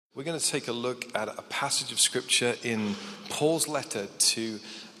We're going to take a look at a passage of scripture in Paul's letter to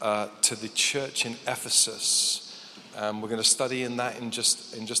the church in Ephesus. We're going to study in that in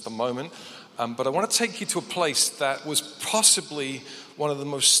just a moment. But I want to take you to a place that was possibly one of the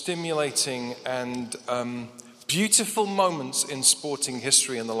most stimulating and beautiful moments in sporting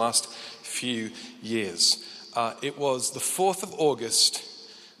history in the last few years. It was the 4th of August.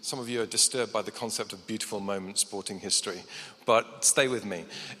 Some of you are disturbed by the concept of beautiful moment sporting history, but stay with me.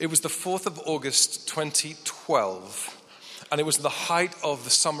 It was the 4th of August 2012, and it was the height of the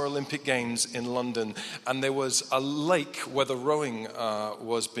Summer Olympic Games in London, and there was a lake where the rowing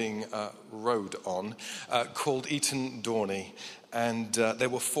was being rowed on called Eton Dorney, and there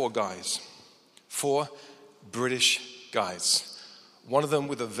were four British guys. One of them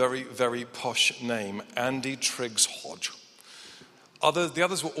with a very, very posh name, Andy Triggs Hodge. The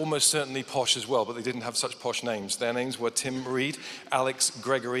others were almost certainly posh as well, but they didn't have such posh names. Their names were Tim Reed, Alex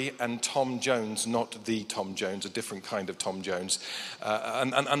Gregory, and Tom Jones, not the Tom Jones, a different kind of Tom Jones.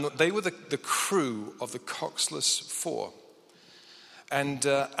 And they were the crew of the Coxless Four. And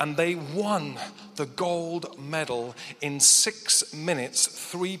they won the gold medal in 6 minutes,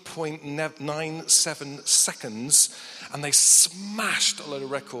 3.97 seconds. And they smashed a load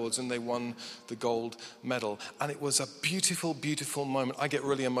of records and they won the gold medal. And it was a beautiful, beautiful moment. I get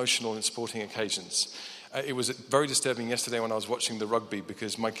really emotional in sporting occasions. It was very disturbing yesterday when I was watching the rugby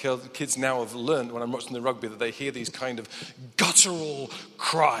because my kids now have learned when I'm watching the rugby that they hear these kind of guttural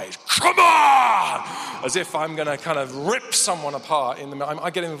cries, "Come on!" as if I'm going to kind of rip someone apart. I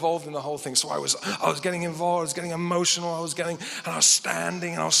get involved in the whole thing. So I was getting involved, I was getting emotional, I was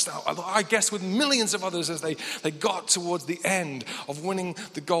standing, and I guess with millions of others as they got towards the end of winning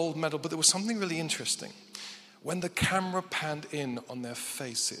the gold medal. But there was something really interesting. When the camera panned in on their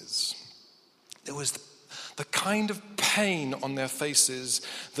faces, there was the kind of pain on their faces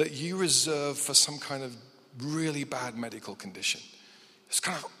that you reserve for some kind of really bad medical condition. It's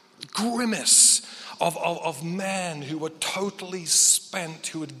kind of grimace of men who were totally spent,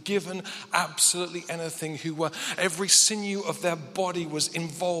 who had given absolutely anything, every sinew of their body was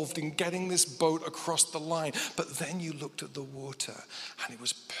involved in getting this boat across the line. But then you looked at the water and it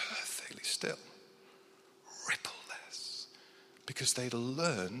was perfectly still, rippleless, because they'd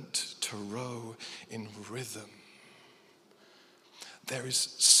learned to row in rhythm. There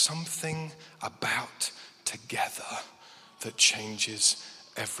is something about together that changes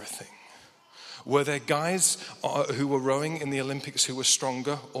everything. Were there guys who were rowing in the Olympics who were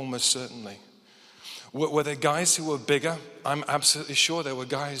stronger? Almost certainly. Were there guys who were bigger? I'm absolutely sure there were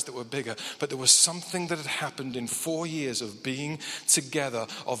guys that were bigger. But there was something that had happened in 4 years of being together,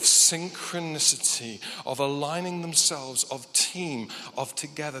 of synchronicity, of aligning themselves, of team, of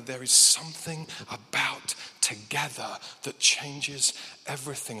together. There is something about together that changes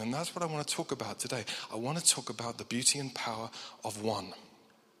everything. And that's what I want to talk about today. I want to talk about the beauty and power of one.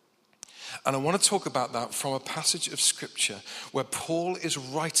 And I want to talk about that from a passage of scripture where Paul is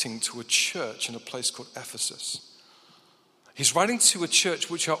writing to a church in a place called Ephesus. He's writing to a church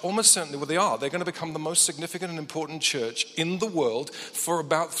which are almost certainly, they're going to become the most significant and important church in the world for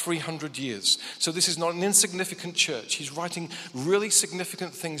about 300 years. So this is not an insignificant church. He's writing really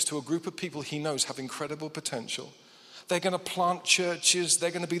significant things to a group of people he knows have incredible potential. They're going to plant churches. They're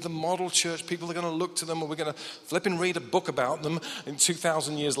going to be the model church. People are going to look to them, and we're going to flip and read a book about them in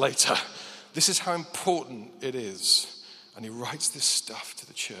 2,000 years later. This is how important it is. And he writes this stuff to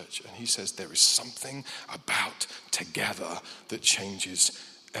the church, and he says there is something about together that changes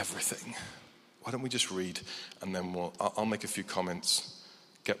everything. Why don't we just read, and then I'll make a few comments,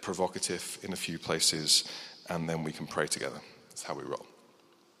 get provocative in a few places, and then we can pray together. That's how we roll.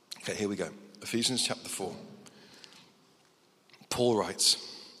 Okay, here we go. Ephesians chapter 4. Paul writes,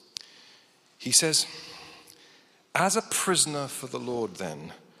 he says, "As a prisoner for the Lord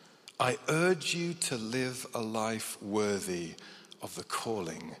then, I urge you to live a life worthy of the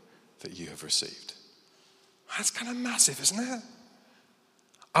calling that you have received." That's kind of massive, isn't it?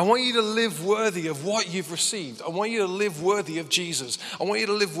 I want you to live worthy of what you've received. I want you to live worthy of Jesus. I want you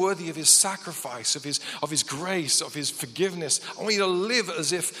to live worthy of his sacrifice, of his grace, of his forgiveness. I want you to live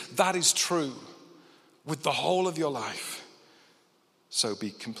as if that is true with the whole of your life. So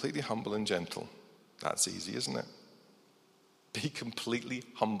be completely humble and gentle. That's easy, isn't it? Be completely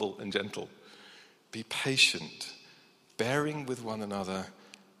humble and gentle. Be patient, bearing with one another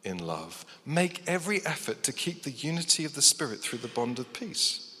in love. Make every effort to keep the unity of the Spirit through the bond of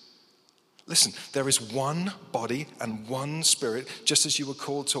peace. Listen, there is one body and one Spirit, just as you were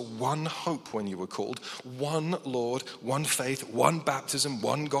called to one hope when you were called, one Lord, one faith, one baptism,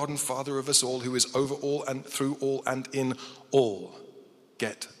 one God and Father of us all, who is over all and through all and in all.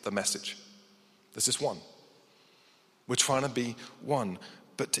 get the message. There's just one. We're trying to be one.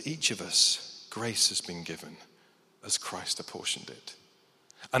 But to each of us, grace has been given as Christ apportioned it.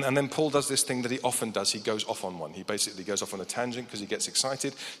 And then Paul does this thing that he often does. He goes off on one. He basically goes off on a tangent because he gets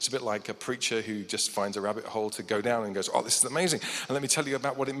excited. It's a bit like a preacher who just finds a rabbit hole to go down and goes, oh, this is amazing. And let me tell you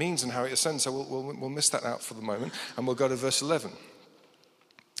about what it means and how it ascends. So we'll miss that out for the moment. And we'll go to verse 11.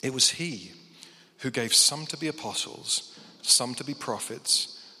 It was he who gave some to be apostles, some to be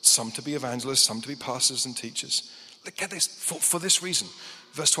prophets, some to be evangelists, some to be pastors and teachers. Look at this, for this reason.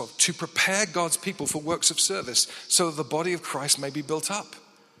 Verse 12, to prepare God's people for works of service so that the body of Christ may be built up.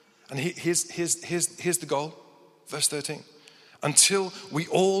 And here's the goal, verse 13. Until we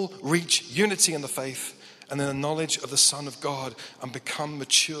all reach unity in the faith and in the knowledge of the Son of God and become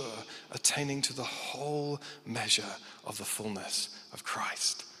mature, attaining to the whole measure of the fullness of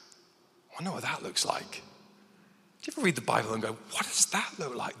Christ. I wonder what that looks like. Do you ever read the Bible and go, what does that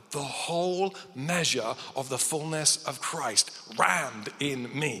look like? The whole measure of the fullness of Christ rammed in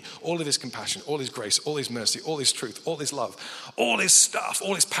me. All of his compassion, all his grace, all his mercy, all his truth, all his love, all his stuff,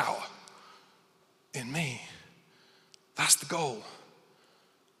 all his power in me. That's the goal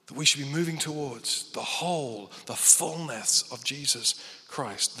that we should be moving towards. The whole, the fullness of Jesus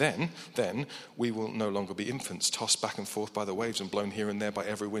Christ. Then we will no longer be infants, tossed back and forth by the waves and blown here and there by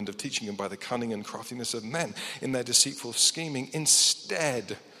every wind of teaching and by the cunning and craftiness of men in their deceitful scheming.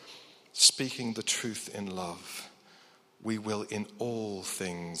 Instead, speaking the truth in love, we will in all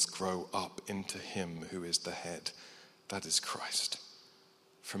things grow up into him who is the head, that is Christ.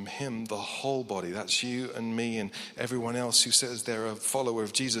 From him, the whole body, that's you and me and everyone else who says they're a follower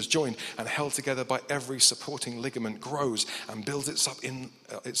of Jesus, joined and held together by every supporting ligament, grows and builds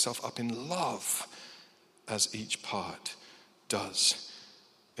itself up in love as each part does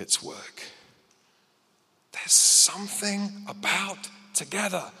its work. There's something about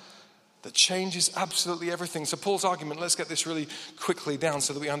together that changes absolutely everything. So Paul's argument, let's get this really quickly down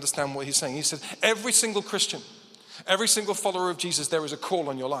so that we understand what he's saying. He said, every single Christian, every single follower of Jesus, there is a call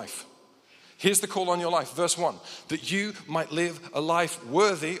on your life. Here's the call on your life. Verse 1, that you might live a life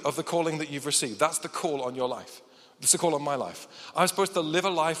worthy of the calling that you've received. That's the call on your life. That's the call on my life. I'm supposed to live a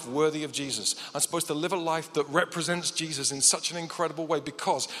life worthy of Jesus. I'm supposed to live a life that represents Jesus in such an incredible way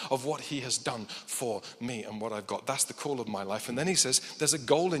because of what he has done for me and what I've got. That's the call of my life. And then he says, there's a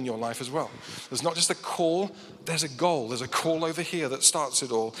goal in your life as well. There's not just a call, there's a goal. There's a call over here that starts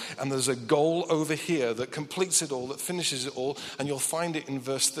it all. And there's a goal over here that completes it all, that finishes it all. And you'll find it in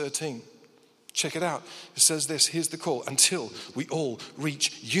verse 13. Check it out. It says this, here's the call. Until we all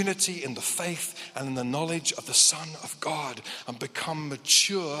reach unity in the faith and in the knowledge of the Son of God and become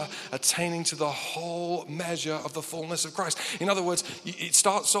mature, attaining to the whole measure of the fullness of Christ. In other words, it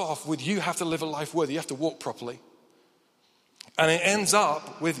starts off with you have to live a life worthy. You have to walk properly. And it ends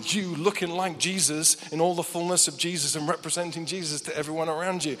up with you looking like Jesus in all the fullness of Jesus and representing Jesus to everyone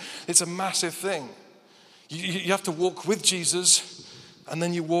around you. It's a massive thing. You have to walk with Jesus and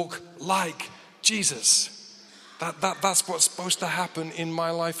then you walk like Jesus. That's what's supposed to happen in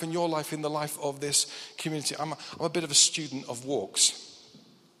my life and your life, in the life of this community. I'm a bit of a student of walks.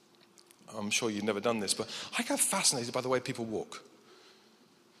 I'm sure you've never done this, but I get fascinated by the way people walk.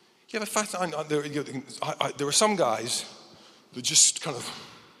 You ever fascinated? There are some guys that just kind of,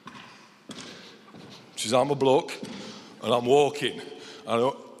 I'm a bloke and I'm walking,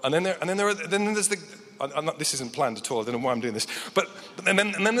 and then there's the. This isn't planned at all. I don't know why I'm doing this. But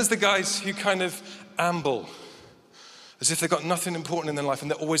then there's the guys who kind of amble as if they've got nothing important in their life,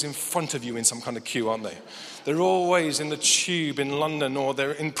 and they're always in front of you in some kind of queue, aren't they? They're always in the tube in London, or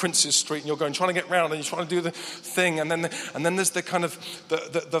they're in Princes Street, and you're trying to get round, and you're trying to do the thing, and then there's the kind of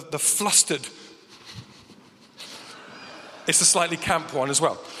the flustered. It's a slightly camp one as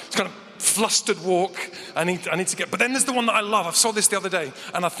well. It's kind of flustered walk. I need to get. But then there's the one that I love. I saw this the other day,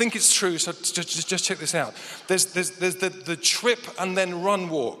 and I think it's true. So just check this out. There's the trip and then run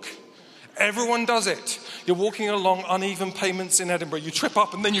walk. Everyone does it. You're walking along uneven pavements in Edinburgh. You trip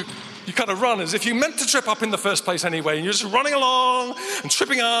up and then you kind of run as if you meant to trip up in the first place anyway. And you're just running along and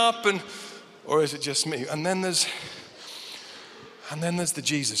tripping up, or is it just me? And then there's the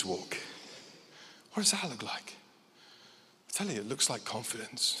Jesus walk. What does that look like? I tell you, it looks like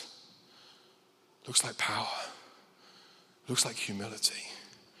confidence. Looks like power, looks like humility,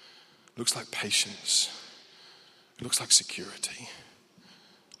 looks like patience, looks like security,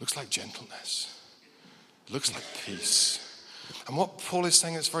 looks like gentleness, looks like peace. And what Paul is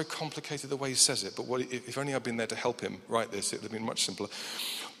saying, it's very complicated the way he says it, but if only I'd been there to help him write this, it would have been much simpler.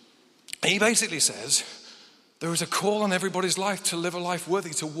 He basically says, there is a call on everybody's life to live a life worthy,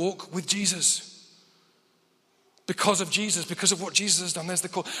 to walk with Jesus. Because of Jesus, because of what Jesus has done, there's the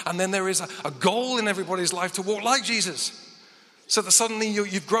call. And then there is a goal in everybody's life to walk like Jesus. So that suddenly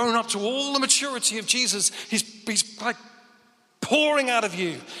you've grown up to all the maturity of Jesus. He's like pouring out of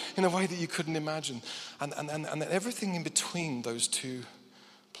you in a way that you couldn't imagine. And then everything in between those two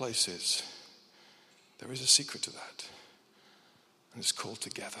places, there is a secret to that. And it's called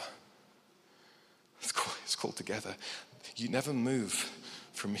together. It's called together. You never move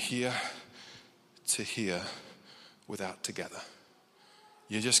from here to here without together.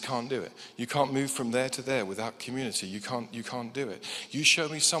 You just can't do it. You can't move from there to there without community. You can't do it. You show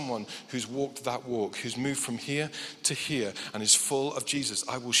me someone who's walked that walk, who's moved from here to here and is full of Jesus.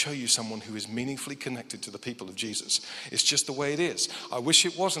 I will show you someone who is meaningfully connected to the people of Jesus. It's just the way it is. I wish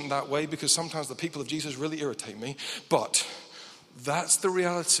it wasn't that way because sometimes the people of Jesus really irritate me. But that's the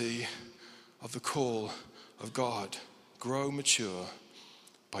reality of the call of God. Grow mature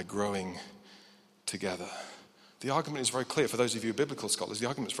by growing together. The argument is very clear for those of you biblical scholars. The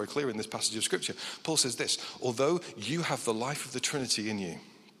argument is very clear in this passage of Scripture. Paul says this: although you have the life of the Trinity in you,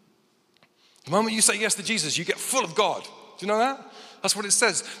 the moment you say yes to Jesus, you get full of God. Do you know that? That's what it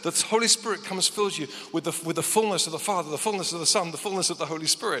says. The Holy Spirit comes, fills you with the fullness of the Father, the fullness of the Son, the fullness of the Holy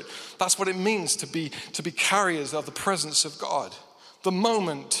Spirit. That's what it means to be carriers of the presence of God. The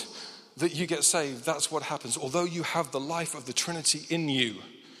moment that you get saved, that's what happens. Although you have the life of the Trinity in you,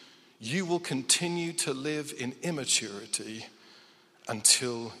 you will continue to live in immaturity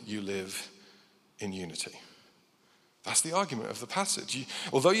until you live in unity. That's the argument of the passage.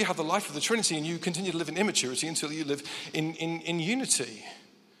 Although you have the life of the Trinity and you continue to live in immaturity until you live in unity.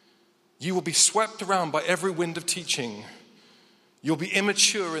 You will be swept around by every wind of teaching. You'll be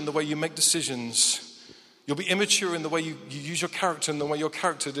immature in the way you make decisions. You'll be immature in the way you use your character and the way your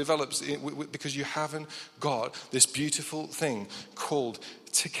character develops because you haven't got this beautiful thing called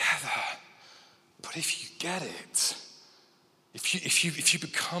together. But if you get it, if you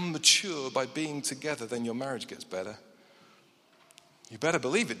become mature by being together, then your marriage gets better. You better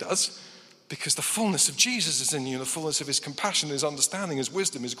believe it does, because the fullness of Jesus is in you, the fullness of his compassion, his understanding, his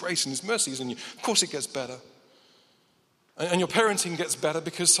wisdom, his grace, and his mercy is in you. Of course it gets better. And your parenting gets better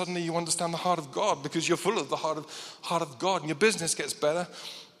because suddenly you understand the heart of God, because you're full of the heart of God. And your business gets better,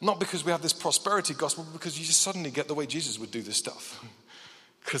 not because we have this prosperity gospel, but because you just suddenly get the way Jesus would do this stuff.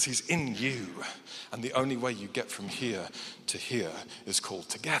 Because he's in you. And the only way you get from here to here is called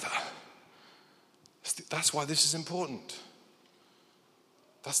together. That's why this is important.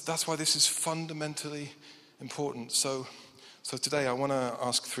 That's why this is fundamentally important. So today I want to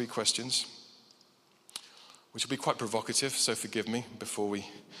ask 3 questions, which will be quite provocative, so forgive me before we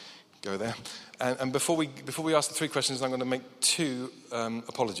go there. And before we ask the 3 questions, I'm going to make 2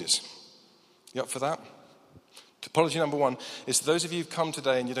 apologies. You up for that? Apology number 1 is to those of you who've come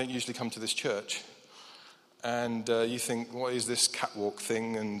today and you don't usually come to this church, and you think, what is this catwalk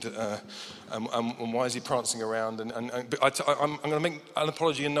thing, and why is he prancing around? I'm going to make an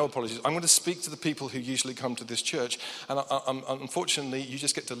apology and no apologies. I'm going to speak to the people who usually come to this church, and unfortunately, you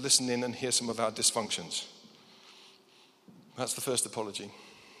just get to listen in and hear some of our dysfunctions. That's the first apology.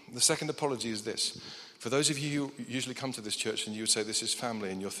 The second apology is this. For those of you who usually come to this church and you would say this is family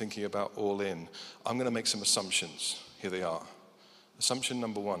and you're thinking about all in, I'm going to make some assumptions. Here they are. Assumption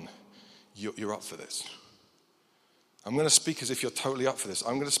number 1, you're up for this. I'm going to speak as if you're totally up for this.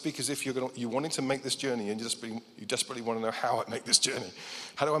 I'm going to speak as if you're wanting to make this journey and you desperately want to know how I make this journey.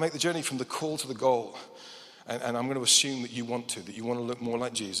 How do I make the journey from the call to the goal? And I'm going to assume that you want to look more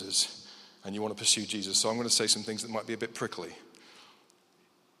like Jesus and you want to pursue Jesus. So I'm going to say some things that might be a bit prickly.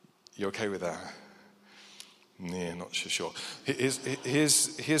 You okay with that? Yeah, not so sure. Here's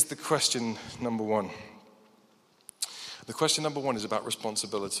the question number 1. The question number 1 is about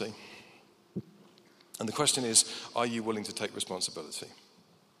responsibility. And the question is, are you willing to take responsibility?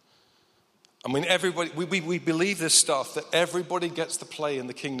 I mean, everybody, we believe this stuff, that everybody gets to play in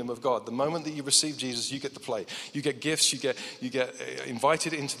the kingdom of God. The moment that you receive Jesus, you get to play. You get gifts, you get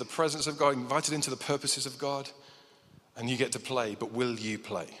invited into the presence of God, invited into the purposes of God, and you get to play. But will you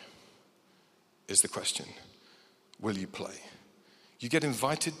play? Is the question. Will you play? You get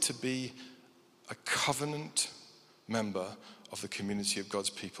invited to be a covenant member of the community of God's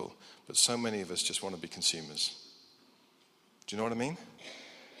people, but so many of us just want to be consumers. Do you know what I mean?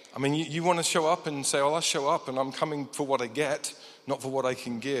 I mean, you want to show up and say, oh, I'll show up and I'm coming for what I get, not for what I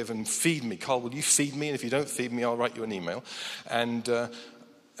can give, and feed me. Carl, will you feed me? And if you don't feed me, I'll write you an email. And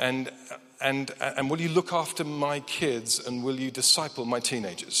will you look after my kids and will you disciple my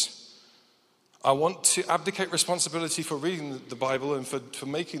teenagers? I want to abdicate responsibility for reading the Bible and for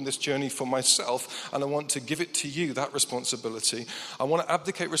making this journey for myself, and I want to give it to you, that responsibility. I want to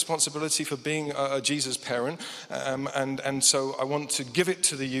abdicate responsibility for being a Jesus parent, and so I want to give it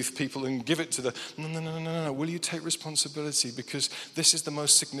to the youth people and give it to the... No. Will you take responsibility? Because this is the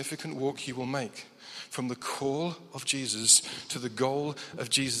most significant walk you will make. From the call of Jesus to the goal of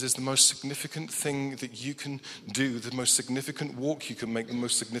Jesus is the most significant thing that you can do, the most significant walk you can make, the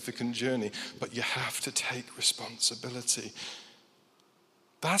most significant journey. But you have to take responsibility.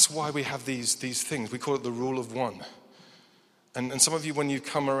 That's why we have these things. We call it the rule of one. And some of you, when you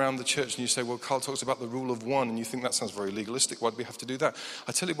come around the church and you say, well, Carl talks about the rule of one, and you think that sounds very legalistic. Why do we have to do that?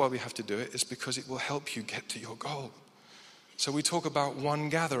 I tell you why we have to do it. It's because it will help you get to your goal. So we talk about one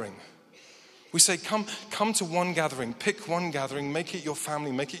gathering. We say, come to one gathering, pick one gathering, make it your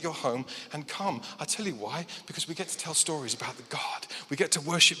family, make it your home, and come. I tell you why, because we get to tell stories about the God. We get to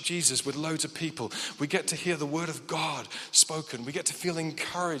worship Jesus with loads of people. We get to hear the word of God spoken. We get to feel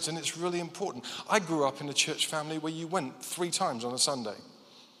encouraged, and it's really important. I grew up in a church family where you went 3 times on a Sunday.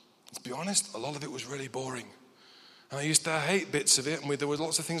 Let's be honest, a lot of it was really boring. And I used to hate bits of it, and there were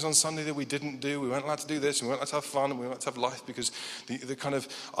lots of things on Sunday that we didn't do. We weren't allowed to do this, and we weren't allowed to have fun, and we weren't allowed to have life, because the kind of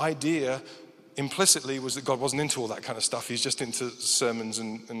idea implicitly was that God wasn't into all that kind of stuff. He's just into sermons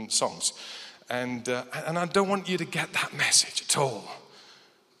and songs. And I don't want you to get that message at all.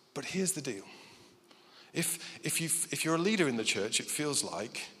 But here's the deal. If you're a leader in the church, it feels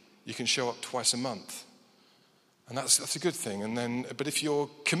like you can show up twice a month. And that's a good thing. But if you're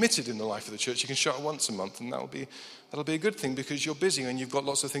committed in the life of the church, you can show up once a month, and that'll be a good thing, because you're busy and you've got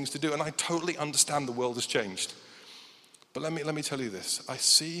lots of things to do. And I totally understand the world has changed. But let me tell you this. I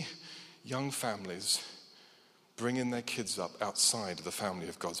see young families bringing their kids up outside of the family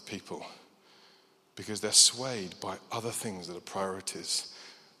of God's people because they're swayed by other things that are priorities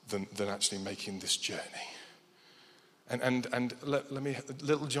than actually making this journey. And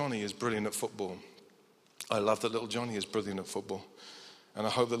little Johnny is brilliant at football. I love that little Johnny is brilliant at football. And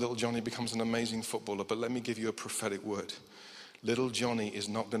I hope that little Johnny becomes an amazing footballer. But let me give you a prophetic word. Little Johnny is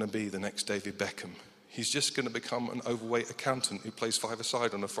not going to be the next David Beckham. He's just going to become an overweight accountant who plays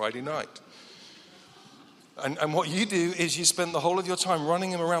five-a-side on a Friday night. And what you do is you spend the whole of your time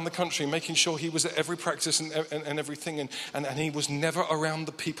running him around the country, making sure he was at every practice and everything. And he was never around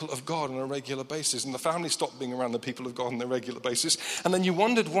the people of God on a regular basis. And the family stopped being around the people of God on a regular basis. And then you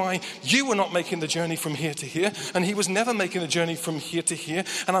wondered why you were not making the journey from here to here. And he was never making the journey from here to here.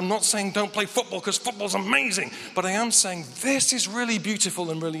 And I'm not saying don't play football, because football's amazing. But I am saying this is really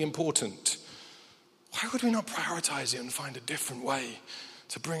beautiful and really important. Why would we not prioritize it and find a different way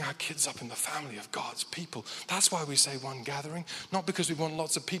to bring our kids up in the family of God's people? That's why we say one gathering, not because we want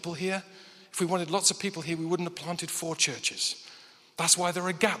lots of people here. If we wanted lots of people here, we wouldn't have planted 4 churches. That's why there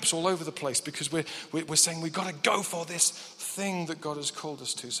are gaps all over the place, because we're saying we've got to go for this thing that God has called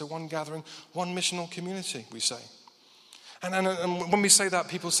us to. So one gathering, one missional community, we say. And when we say that,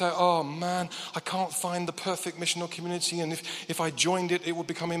 people say, oh man, I can't find the perfect missional community, and if I joined it, it would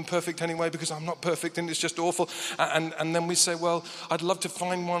become imperfect anyway because I'm not perfect and it's just awful. And then we say, well, I'd love to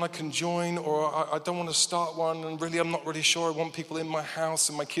find one I can join, or I don't want to start one, and really I'm not really sure I want people in my house,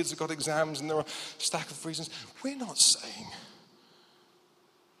 and my kids have got exams and there are a stack of reasons. We're not saying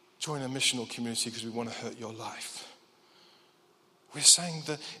join a missional community because we want to hurt your life. We're saying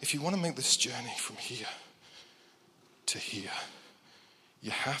that if you want to make this journey from here to here,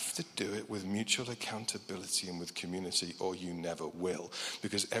 you have to do it with mutual accountability and with community, or you never will,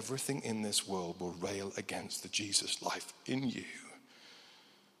 because everything in this world will rail against the Jesus life in you.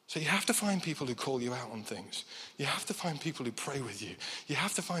 So you have to find people who call you out on things. You have to find people who pray with you. You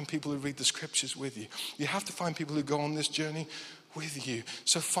have to find people who read the scriptures with you. You have to find people who go on this journey with you.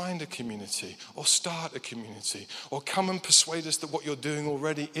 So find a community, or start a community, or come and persuade us that what you're doing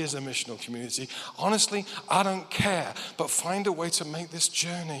already is a missional community. Honestly, I don't care, but find a way to make this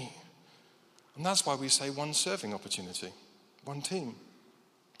journey. And that's why we say one serving opportunity, one team.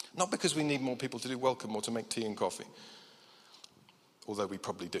 Not because we need more people to do welcome or to make tea and coffee, although we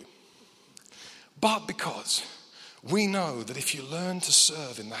probably do, but because we know that if you learn to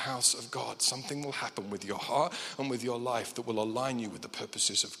serve in the house of God, something will happen with your heart and with your life that will align you with the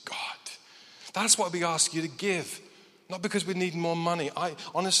purposes of God. That's why we ask you to give, not because we need more money.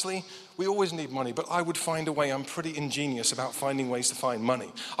 Honestly, we always need money, but I would find a way. I'm pretty ingenious about finding ways to find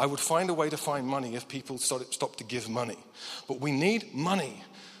money. I would find a way to find money if people stopped to give money. But we need money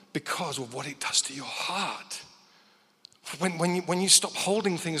because of what it does to your heart. When you stop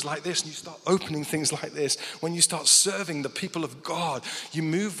holding things like this and you start opening things like this, when you start serving the people of God, you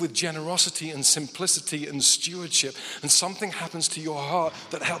move with generosity and simplicity and stewardship, and something happens to your heart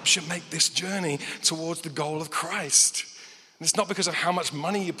that helps you make this journey towards the goal of Christ. And it's not because of how much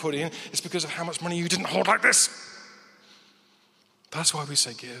money you put in, it's because of how much money you didn't hold like this. That's why we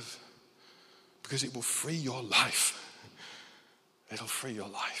say give, because it will free your life. It'll free your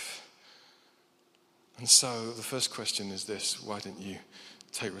life. And so the first question is this: why didn't you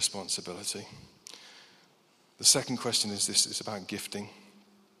take responsibility? The second question is this: it's about gifting.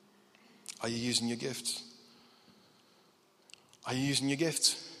 Are you using your gifts? Are you using your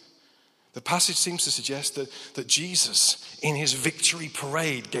gifts? The passage seems to suggest that Jesus, in his victory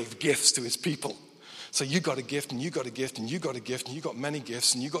parade, gave gifts to his people. So you got a gift, and you got a gift, and you got a gift, and you got many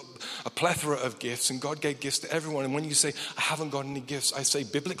gifts, and you got a plethora of gifts, and God gave gifts to everyone. And when you say, I haven't got any gifts, I say,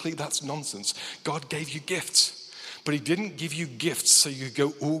 biblically, that's nonsense. God gave you gifts, but he didn't give you gifts so you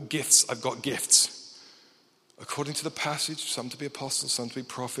go, oh, gifts, I've got gifts. According to the passage, some to be apostles, some to be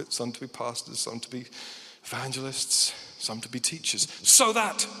prophets, some to be pastors, some to be evangelists, some to be teachers, so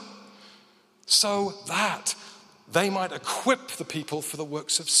that they might equip the people for the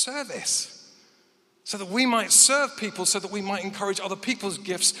works of service. So that we might serve people, so that we might encourage other people's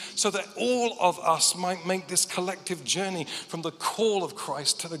gifts, so that all of us might make this collective journey from the call of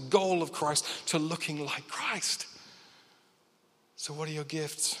Christ to the goal of Christ to looking like Christ. So what are your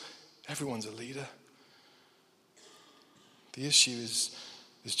gifts? Everyone's a leader. The issue is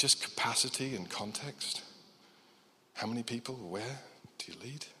just capacity and context. How many people, where do you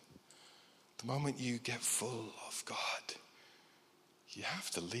lead? The moment you get full of God, you have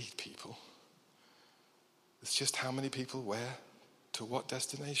to lead people. It's just how many people, where, to what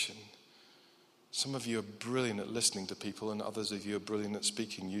destination. Some of you are brilliant at listening to people, and others of you are brilliant at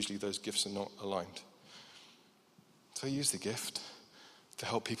speaking. Usually those gifts are not aligned. So use the gift to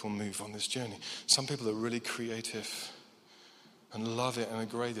help people move on this journey. Some people are really creative and love it and are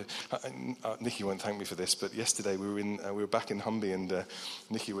great at it. Nikki won't thank me for this, but yesterday we were back in Humby, and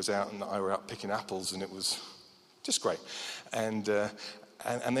Nikki was out and I were out picking apples, and it was just great. And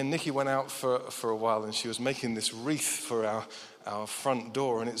then Nikki went out for a while, and she was making this wreath for our front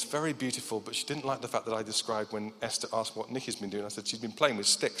door, and it's very beautiful, but she didn't like the fact that I described when Esther asked what Nikki's been doing. I said she's been playing with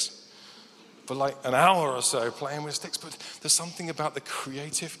sticks for like an hour or so, playing with sticks. But there's something about the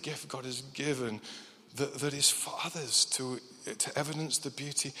creative gift God has given that is for others to evidence the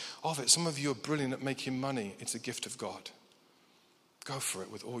beauty of it. Some of you are brilliant at making money. It's a gift of God. Go for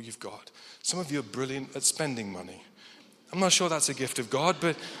it with all you've got. Some of you are brilliant at spending money. I'm not sure that's a gift of God,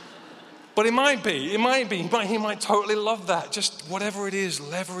 but it might be. It might be. He might totally love that. Just whatever it is,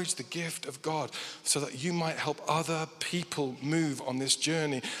 leverage the gift of God so that you might help other people move on this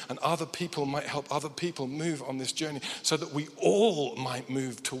journey, and other people might help other people move on this journey so that we all might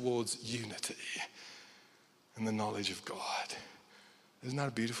move towards unity and the knowledge of God. Isn't that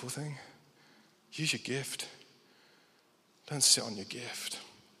a beautiful thing? Use your gift. Don't sit on your gift.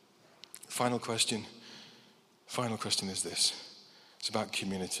 Final question is this. It's about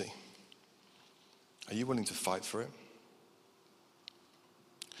community. Are you willing to fight for it?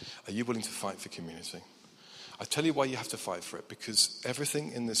 Are you willing to fight for community? I tell you why you have to fight for it. Because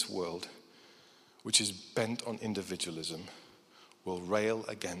everything in this world which is bent on individualism will rail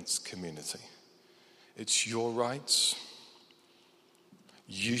against community. It's your rights.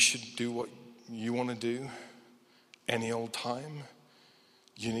 You should do what you want to do any old time.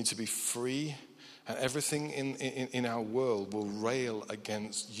 You need to be free. And everything in our world will rail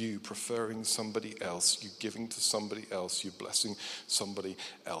against you preferring somebody else, you giving to somebody else, you blessing somebody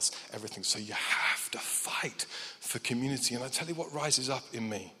else, everything. So you have to fight for community. And I tell you what rises up in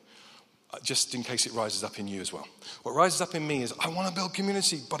me, just in case it rises up in you as well. What rises up in me is I want to build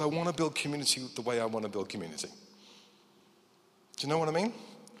community, but I want to build community the way I want to build community. Do you know what I mean?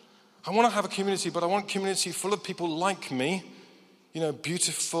 I want to have a community, but I want community full of people like me,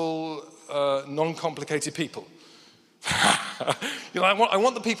 beautiful, non-complicated people. I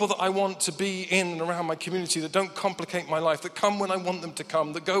want the people that I want to be in and around my community that don't complicate my life, that come when I want them to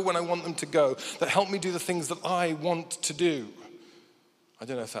come, that go when I want them to go, that help me do the things that I want to do. I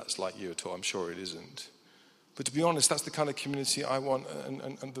don't know if that's like you at all. I'm sure it isn't. But to be honest, that's the kind of community I want.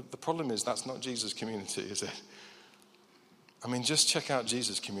 And the problem is that's not Jesus' community, is it? I mean, just check out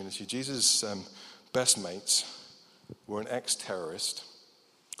Jesus' community. Jesus' best mates were an ex-terrorist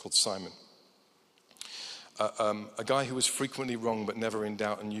called Simon. A guy who was frequently wrong but never in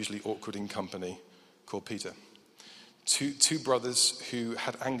doubt and usually awkward in company called Peter. Two brothers who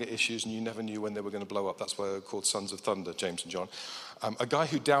had anger issues and you never knew when they were going to blow up. That's why they're called sons of thunder, James and John. A guy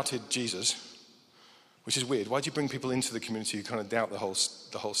who doubted Jesus which is weird. Why do you bring people into the community who kind of doubt the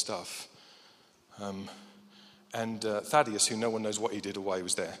whole stuff? And Thaddeus, who no one knows what he did or why he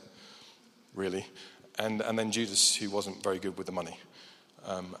was there, really. And then Judas, who wasn't very good with the money,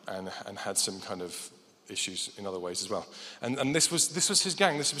 and had some kind of issues in other ways as well. And this was his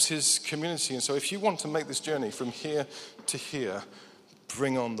gang, this was his community. And so if you want to make this journey from here to here,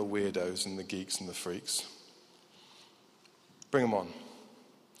 bring on the weirdos and the geeks and the freaks. Bring them on.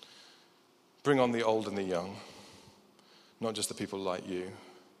 Bring on the old and the young, not just the people like you.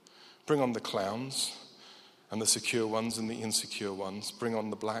 Bring on the clowns and the secure ones and the insecure ones. Bring on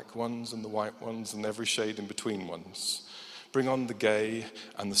the black ones and the white ones and every shade in between ones. Bring on the gay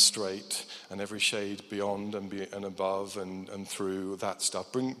and the straight and every shade beyond and above and through that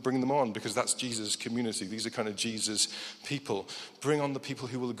stuff. Bring them on, because that's Jesus' community. These are kind of Jesus people. Bring on the people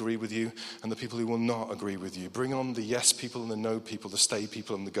who will agree with you and the people who will not agree with you. Bring on the yes people and the no people, the stay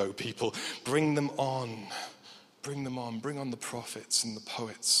people and the go people. Bring them on. Bring them on. Bring on the prophets and the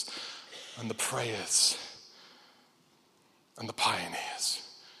poets and the prayers and the pioneers.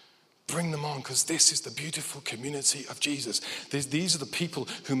 Bring them on, because this is the beautiful community of Jesus. These are the people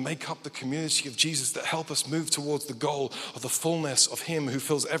who make up the community of Jesus that help us move towards the goal of the fullness of him who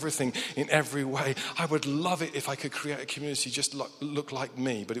fills everything in every way. I would love it if I could create a community just look like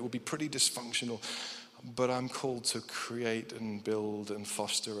me, but it would be pretty dysfunctional. But I'm called to create and build and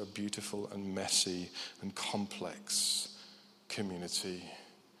foster a beautiful and messy and complex community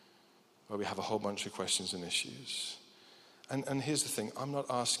where we have a whole bunch of questions and issues. And here's the thing, I'm not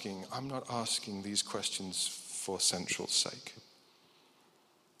asking these questions for Central's sake.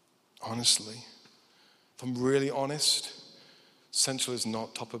 Honestly, if I'm really honest, Central is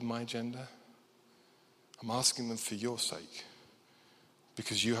not top of my agenda. I'm asking them for your sake,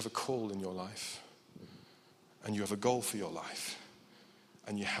 because you have a call in your life, and you have a goal for your life,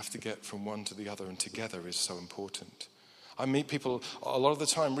 and you have to get from one to the other, and together is so important. I meet people a lot of the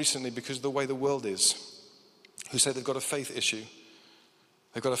time recently, because of the way the world is, who say they've got a faith issue.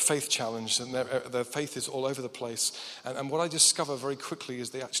 They've got a faith challenge, and their faith is all over the place. And what I discover very quickly is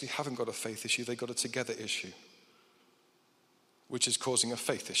they actually haven't got a faith issue, they've got a together issue, which is causing a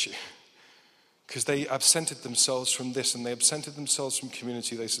faith issue. Because they absented themselves from this, and they absented themselves from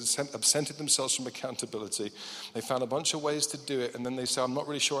community, they absented themselves from accountability. They found a bunch of ways to do it, and then they say, I'm not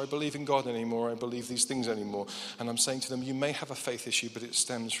really sure I believe in God anymore, I believe these things anymore. And I'm saying to them, you may have a faith issue, but it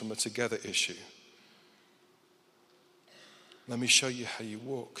stems from a together issue. Let me show you how you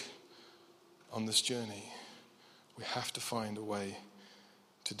walk on this journey. We have to find a way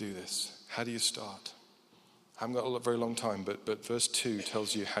to do this. How do you start? I haven't got a very long time, but verse 2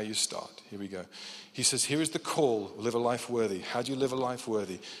 tells you how you start. Here we go. He says, here is the call, live a life worthy. How do you live a life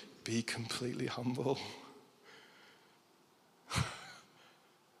worthy? Be completely humble.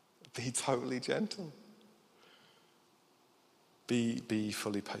 Be totally gentle. Be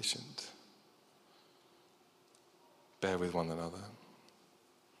fully patient. Bear with one another.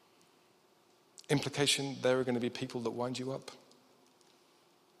 Implication, there are going to be people that wind you up,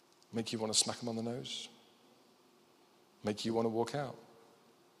 make you want to smack them on the nose, make you want to walk out.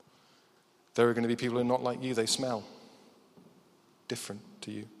 There are going to be people who are not like you, they smell different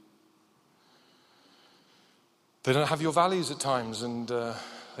to you. They don't have your values at times, and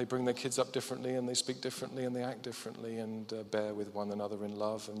they bring their kids up differently, and they speak differently, and they act differently, and bear with one another in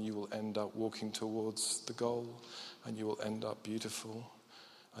love, and you will end up walking towards the goal, and you will end up beautiful,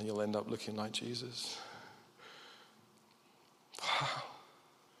 and you'll end up looking like Jesus. Wow.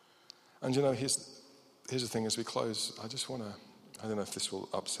 And you know, here's the thing as we close. I just want to, I don't know if this will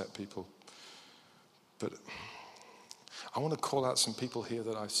upset people, but I want to call out some people here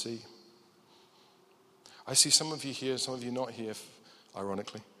that I see. I see some of you here, some of you not here,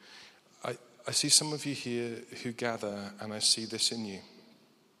 ironically. I see some of you here who gather, and I see this in you.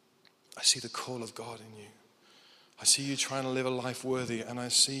 I see the call of God in you. I see you trying to live a life worthy, and I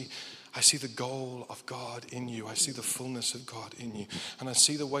see the goal of God in you. I see the fullness of God in you. And I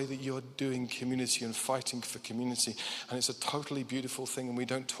see the way that you're doing community and fighting for community. And it's a totally beautiful thing, and we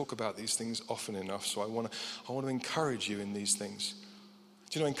don't talk about these things often enough. So I want to encourage you in these things.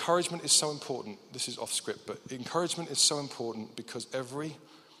 Do you know, encouragement is so important. This is off script, but encouragement is so important because every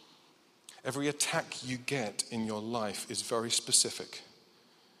attack you get in your life is very specific.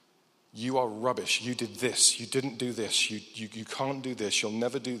 You are rubbish. You did this. You didn't do this. You can't do this. You'll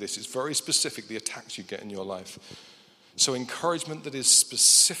never do this. It's very specific, the attacks you get in your life. So encouragement that is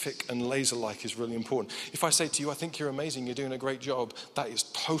specific and laser-like is really important. If I say to you, I think you're amazing, you're doing a great job, that is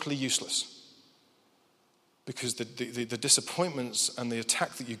totally useless. Because the disappointments and the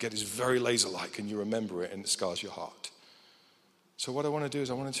attack that you get is very laser-like, and you remember it and it scars your heart. So what I want to do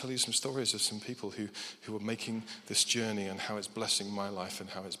is I want to tell you some stories of some people who are making this journey and how it's blessing my life and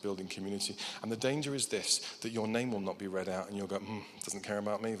how it's building community. And the danger is this, that your name will not be read out and you'll go, doesn't care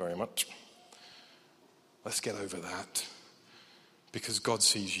about me very much. Let's get over that, because God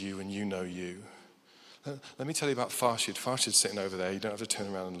sees you and you know you. Let me tell you about Farshid. Farshid's sitting over there. You don't have to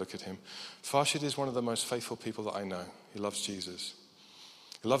turn around and look at him. Farshid is one of the most faithful people that I know. He loves Jesus.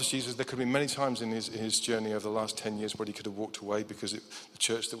 He loves Jesus. There could have been many times in his journey over the last 10 years where he could have walked away because the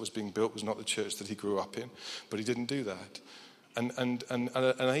church that was being built was not the church that he grew up in. But he didn't do that. And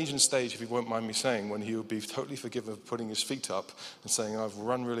at an age and stage, if you won't mind me saying, when he would be totally forgiven for putting his feet up and saying, I've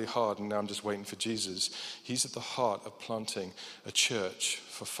run really hard and now I'm just waiting for Jesus, he's at the heart of planting a church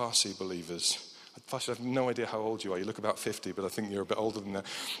for Farsi believers. Farshid, I have no idea how old you are. You look about 50, but I think you're a bit older than that.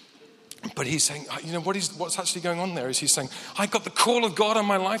 But he's saying, what's actually going on there is he's saying, I got the call of God on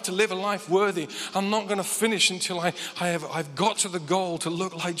my life to live a life worthy. I'm not going to finish until I've got to the goal to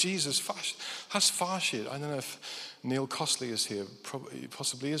look like Jesus. That's Farshid. I don't know if Neil Costley is here. Probably,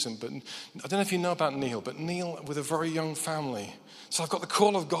 possibly isn't. But I don't know if you know about Neil, but Neil with a very young family. So I've got the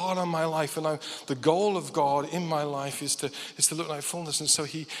call of God on my life, and the goal of God in my life is to look like fullness. And so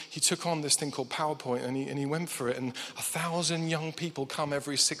he took on this thing called PowerPoint, and he went for it. And 1,000 young people come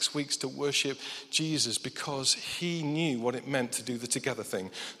every 6 weeks to worship Jesus because he knew what it meant to do the together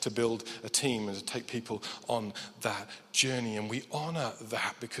thing, to build a team and to take people on that journey. And we honor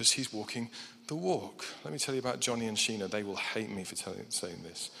that because he's walking the walk. Let me tell you about Johnny and Sheena. They will hate me for saying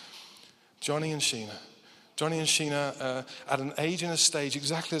this. Johnny and Sheena, at an age and a stage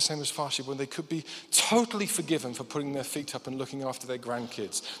exactly the same as Farshid, when they could be totally forgiven for putting their feet up and looking after their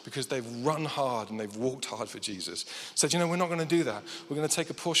grandkids because they've run hard and they've walked hard for Jesus. Said, we're not going to do that. We're going to take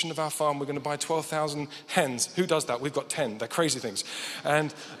a portion of our farm. We're going to buy 12,000 hens. Who does that? We've got 10. They're crazy things.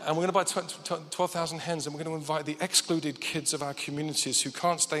 And we're going to buy 12,000 hens, and we're going to invite the excluded kids of our communities who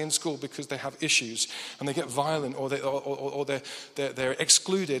can't stay in school because they have issues and they get violent or they're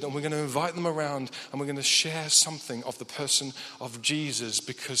excluded, and we're going to invite them around and we're going to share something of the person of Jesus,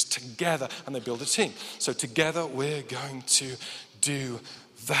 because together, and they build a team. So together we're going to do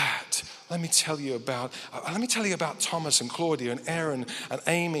that. Let me tell you about Thomas and Claudia and Aaron and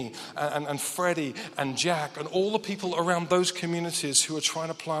Amy and Freddie and Jack and all the people around those communities who are trying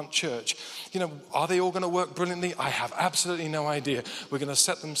to plant church. Are they all going to work brilliantly? I have absolutely no idea. We're going to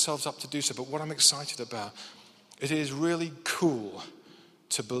set themselves up to do so. But what I'm excited about, it is really cool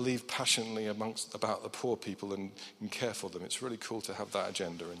to believe passionately about the poor people and care for them. It's really cool to have that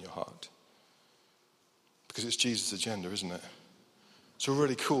agenda in your heart. Because it's Jesus' agenda, isn't it? It's a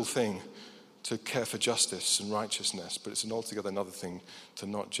really cool thing to care for justice and righteousness, but it's an altogether another thing to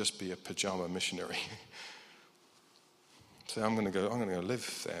not just be a pajama missionary. So I'm going to go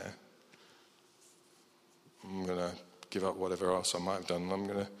live there. I'm going to give up whatever else I might have done, and I'm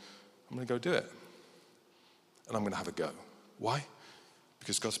going to go do it. And I'm going to have a go. Why?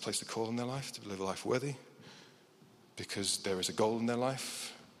 Because God's placed a call in their life to live a life worthy. Because there is a goal in their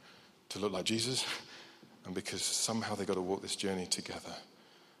life to look like Jesus. And because somehow they've got to walk this journey together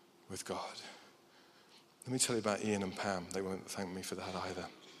with God. Let me tell you about Ian and Pam. They won't thank me for that either.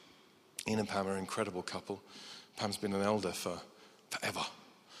 Ian and Pam are an incredible couple. Pam's been an elder for forever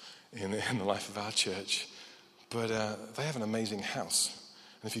in the life of our church. But they have an amazing house.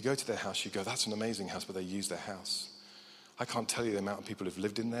 And if you go to their house, you go, that's an amazing house, but they use their house. I can't tell you the amount of people who've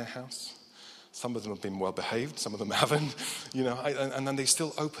lived in their house. Some of them have been well behaved, some of them haven't, and then they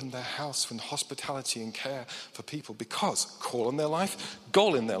still open their house for hospitality and care for people because call in their life,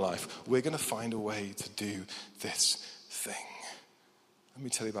 goal in their life. We're going to find a way to do this thing. Let me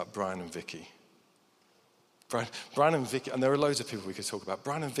tell you about Brian and Vicky. Brian and Vicky, and there are loads of people we could talk about.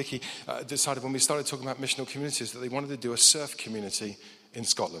 Brian and Vicky decided when we started talking about missional communities that they wanted to do a surf community in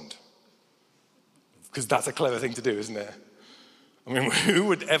Scotland. Because that's a clever thing to do, isn't it? I mean, who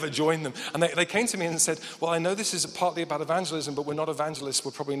would ever join them? And they came to me and said, well, I know this is partly about evangelism, but we're not evangelists.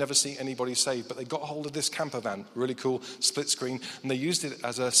 We'll probably never see anybody saved. But they got hold of this camper van, really cool, split screen, and they used it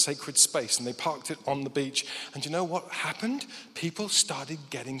as a sacred space, and they parked it on the beach. And you know what happened? People started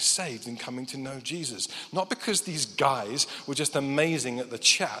getting saved and coming to know Jesus. Not because these guys were just amazing at the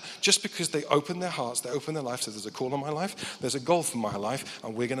chat, just because they opened their hearts, they opened their life, said, there's a call on my life, there's a goal for my life,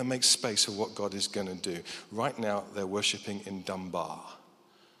 and we're going to make space for what God is going to do. Right now, they're worshiping in Dunbar.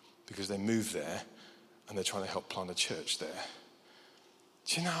 Because they moved there and they're trying to help plant a church there.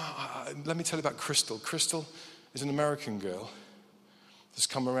 Do you know, let me tell you about Crystal. Crystal is an American girl that's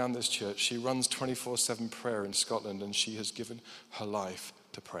come around this church. She runs 24/7 prayer in Scotland, and she has given her life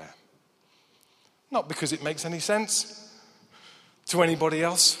to prayer. Not because it makes any sense to anybody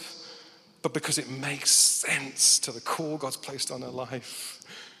else, but because it makes sense to the call God's placed on her life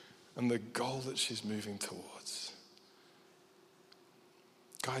and the goal that she's moving towards.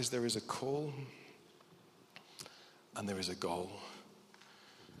 Guys, there is a call and there is a goal,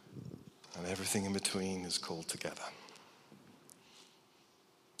 and everything in between is called together.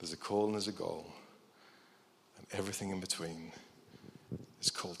 There's a call and there's a goal, and everything in between is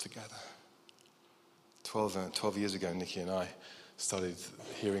called together. 12 years ago, Nikki and I started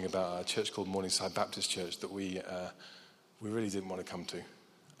hearing about a church called Morningside Baptist Church that we really didn't want to come to.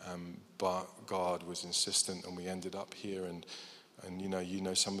 But God was insistent, and we ended up here, and you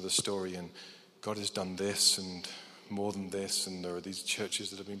know some of the story, and God has done this and more than this, and there are these churches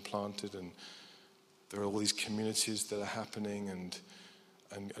that have been planted, and there are all these communities that are happening,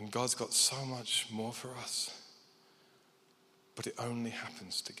 and God's got so much more for us. But it only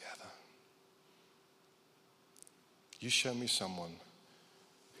happens together. You show me someone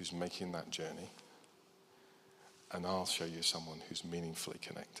who's making that journey, and I'll show you someone who's meaningfully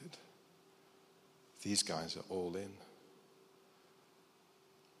connected. These guys are all in.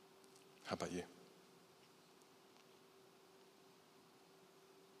 How about you?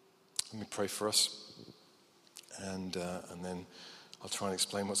 Let me pray for us, and then I'll try and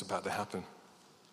explain what's about to happen.